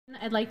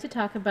I'd like to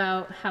talk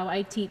about how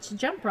I teach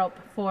jump rope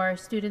for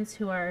students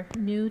who are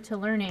new to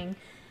learning.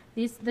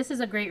 This is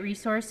a great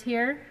resource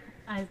here.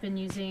 I've been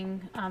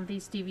using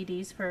these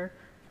DVDs for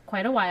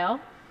quite a while,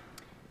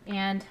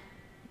 and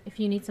if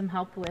you need some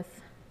help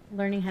with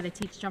learning how to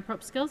teach jump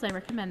rope skills, I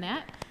recommend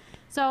that.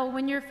 So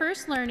when you're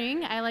first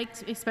learning, I like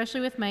to,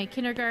 especially with my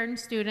kindergarten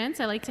students,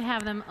 I like to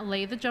have them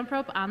lay the jump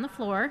rope on the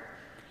floor,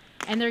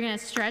 and they're going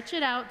to stretch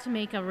it out to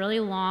make a really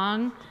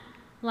long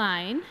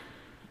line,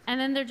 and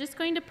then they're just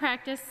going to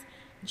practice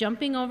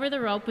jumping over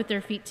the rope with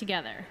their feet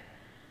together.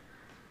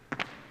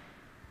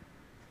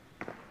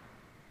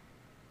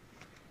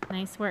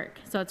 Nice work.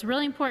 So it's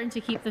really important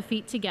to keep the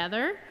feet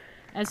together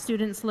as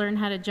students learn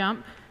how to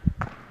jump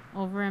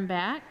over and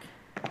back.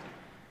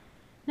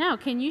 Now,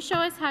 can you show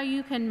us how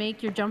you can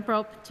make your jump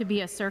rope to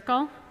be a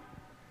circle?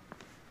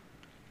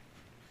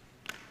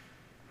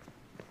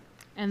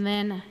 And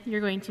then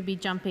you're going to be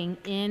jumping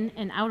in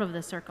and out of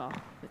the circle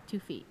with 2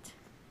 feet.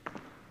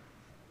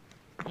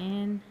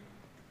 In,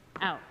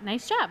 out.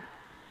 Nice job.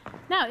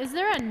 Now, is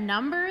there a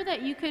number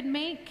that you could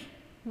make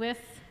with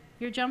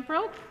your jump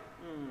rope?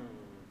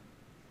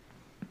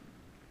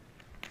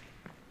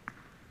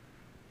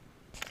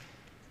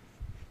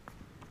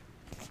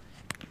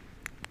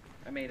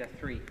 I made a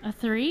 3. A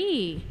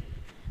 3.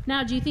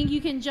 Now, do you think you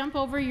can jump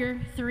over your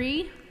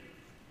 3?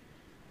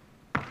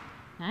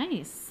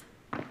 Nice.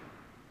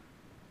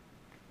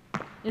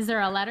 Is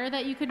there a letter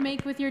that you could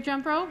make with your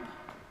jump rope?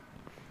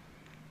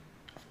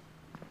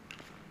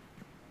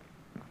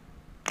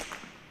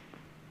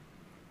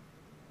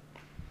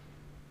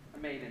 I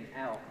made an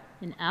L.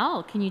 An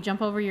L. Can you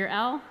jump over your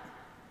L?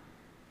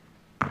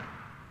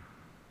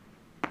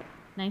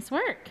 Nice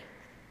work.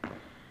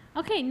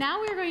 Okay, now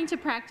we're going to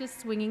practice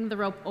swinging the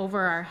rope over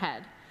our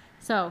head.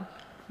 So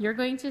you're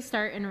going to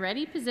start in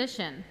ready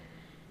position.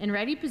 In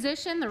ready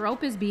position, the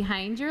rope is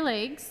behind your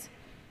legs,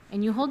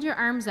 and you hold your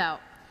arms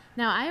out.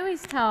 Now, I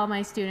always tell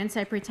my students,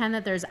 I pretend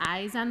that there's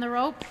eyes on the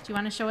rope. Do you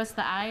want to show us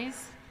the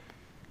eyes?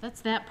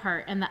 That's that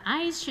part. And the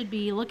eyes should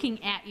be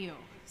looking at you.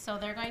 So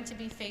they're going to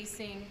be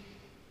facing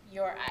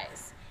your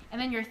eyes.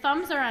 And then your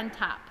thumbs are on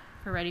top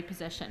for ready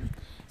position.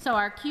 So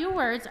our cue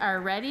words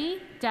are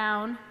ready,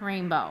 down,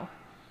 rainbow.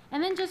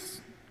 And then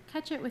just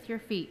catch it with your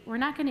feet. We're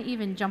not going to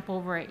even jump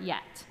over it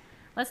yet.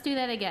 Let's do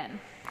that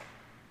again.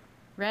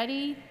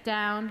 Ready,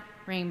 down,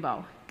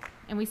 rainbow.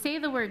 And we say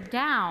the word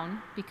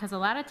down because a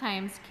lot of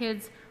times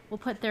kids will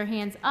put their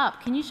hands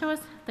up. Can you show us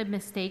the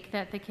mistake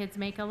that the kids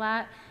make a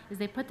lot? Is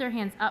they put their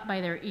hands up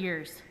by their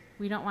ears.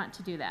 We don't want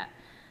to do that.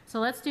 So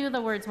let's do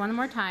the words one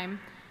more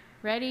time.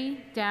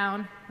 Ready,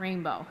 down,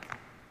 rainbow.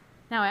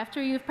 Now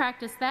after you've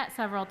practiced that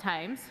several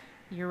times,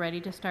 you're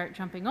ready to start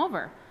jumping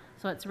over.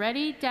 So it's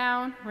ready,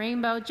 down,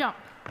 rainbow, jump.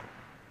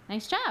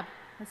 Nice job.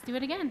 Let's do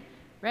it again.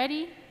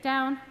 Ready,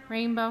 down,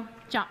 rainbow,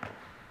 jump.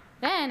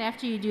 Then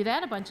after you do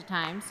that a bunch of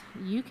times,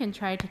 you can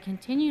try to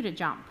continue to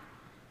jump.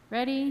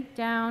 Ready,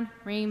 down,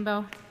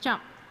 rainbow,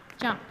 jump,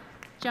 jump,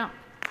 jump,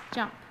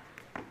 jump.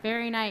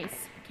 Very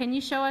nice. Can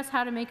you show us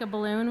how to make a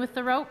balloon with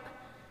the rope?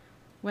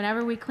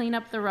 Whenever we clean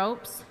up the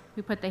ropes,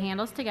 we put the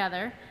handles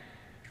together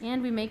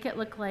and we make it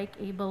look like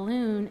a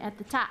balloon at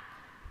the top.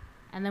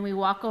 And then we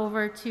walk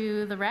over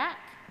to the rack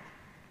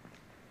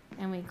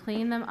and we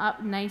clean them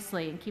up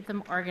nicely and keep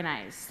them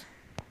organized.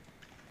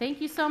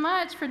 Thank you so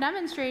much for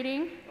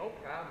demonstrating. No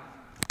problem.